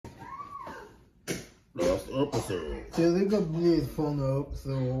episode. So they got this fun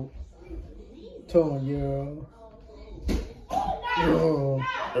episode. Yeah.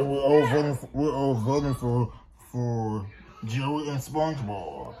 And we're all voting for Joey and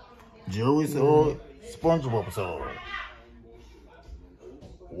SpongeBob. Joey's SpongeBob episode.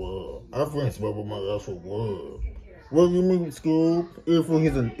 Well, I think SpongeBob my actual word. What do you mean, Scoop? If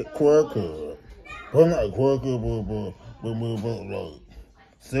he's a quacker. Well, not a quacker, but like,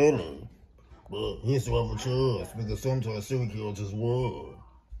 silly. But he's the other choice because sometimes silly kills his word.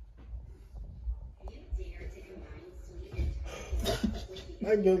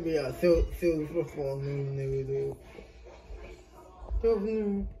 I just be a silver for me, nigga.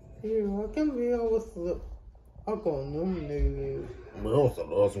 Yeah, I can be always. I got no nigga. But that was the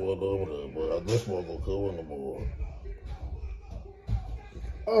last one over there, but I just want to go in the board.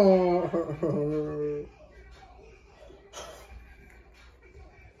 Oh.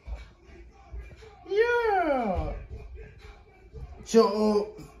 Yeah. So,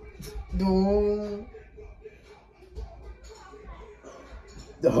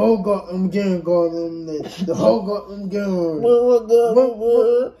 the whole goddamn game, the whole goddamn game.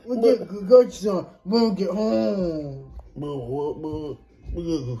 We'll get concussion. We'll get home. We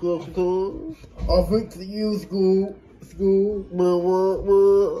get concussion. I think to you, school. But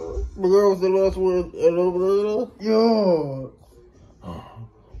that was the last word over there? Yeah.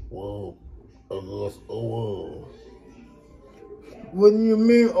 Well, I guess, well. What do you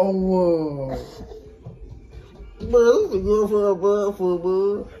mean, well? Man, this is a good for a bad for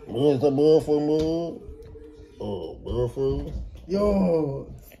man. Man, it's a bad for man. Oh, bad for Yo.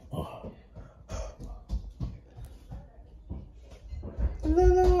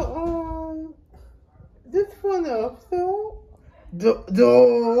 This one episode?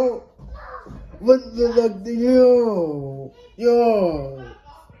 What the yo.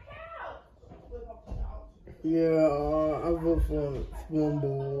 Yeah, I vote for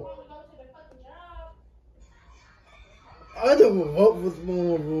SpongeBob. I don't vote for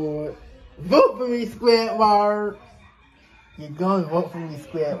SpongeBob. Vote for me, Squidward. You're gonna vote for me,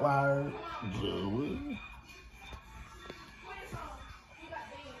 Squidward. Joey.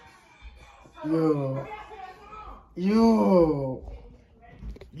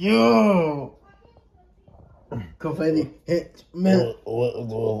 Yo. Confetti hit man. What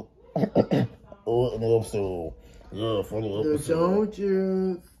an episode. Yeah, funny episode. Don't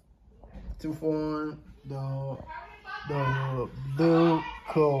choose to form the blue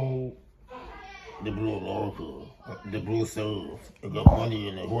code. The blue local. The blue serve. It got money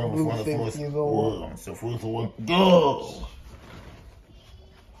in it. Whoever won the first one. So first one, go!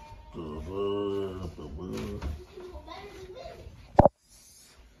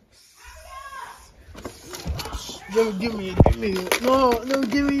 Give me it. No,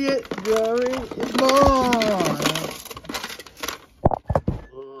 give me it, Jerry. It's mine.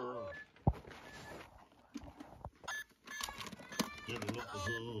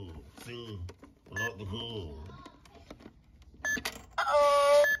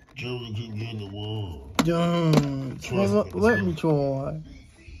 Joey keep getting the wall. Don't. Let me try.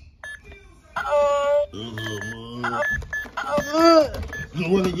 You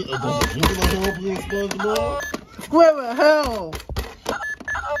want to get a help you, SpongeBob? Square hell!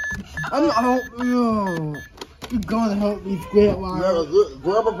 I'm not helping you. You gonna help me, Squidward.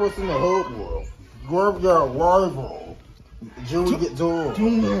 Grab a person to help with. Grab your rival. Joey get told.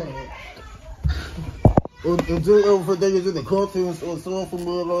 And do everything you do the cartoons or stuff from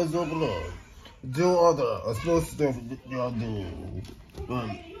realize over there. Do all the explosive stuff y'all do.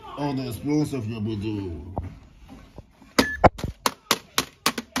 Like all the explosive stuff y'all be doing.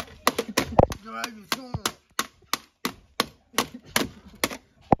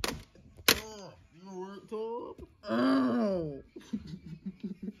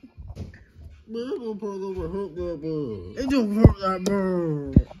 Man, I'm gonna probably over hurt that bird. It don't hurt that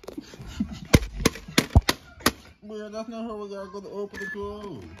bird. Man, that's not how we gotta go to open the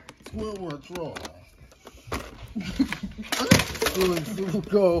clothes. Squidward try.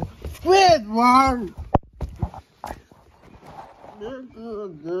 Go. Squidward! Man, good,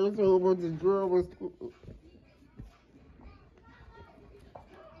 there's a whole bunch of drama.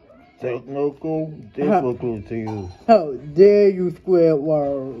 Technical difficulties. How dare you,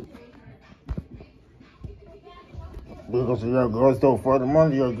 Squidward? Because y'all guys don't fight the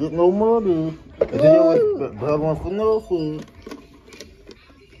money, y'all get no money. And then y'all bad one for nothing.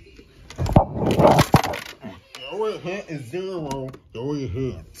 The only hint is 0. The only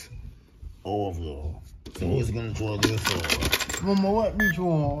hint. All of y'all. So who's gonna try this one? Mama, let me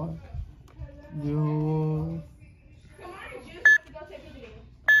try. Yo.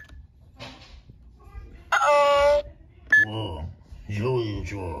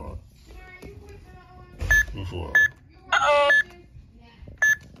 try. You try.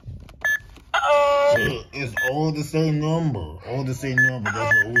 So it's all the same number. All the same number.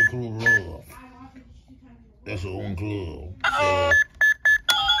 That's your own clue, love. That's your own clue. So,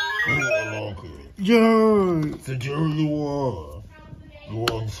 who along here? Jerry. So, Jerry, you won. You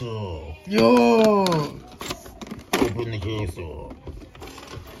won, so. Yo. Open the case up.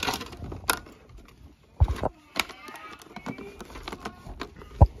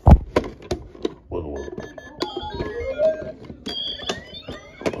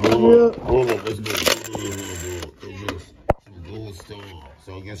 Wait. Hold up, let's go. It's just some gold stuff. So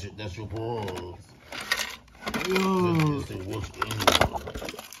I guess that's your pause. Yo. Just say what's in there.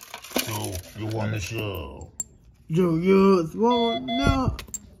 So you won the show. Yo, well, no.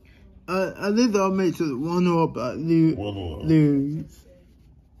 I think I'll make sure one up at lose.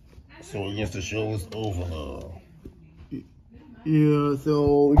 So I guess the show is over now. Yeah,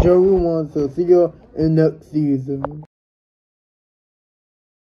 so Joey wants to see you in next season.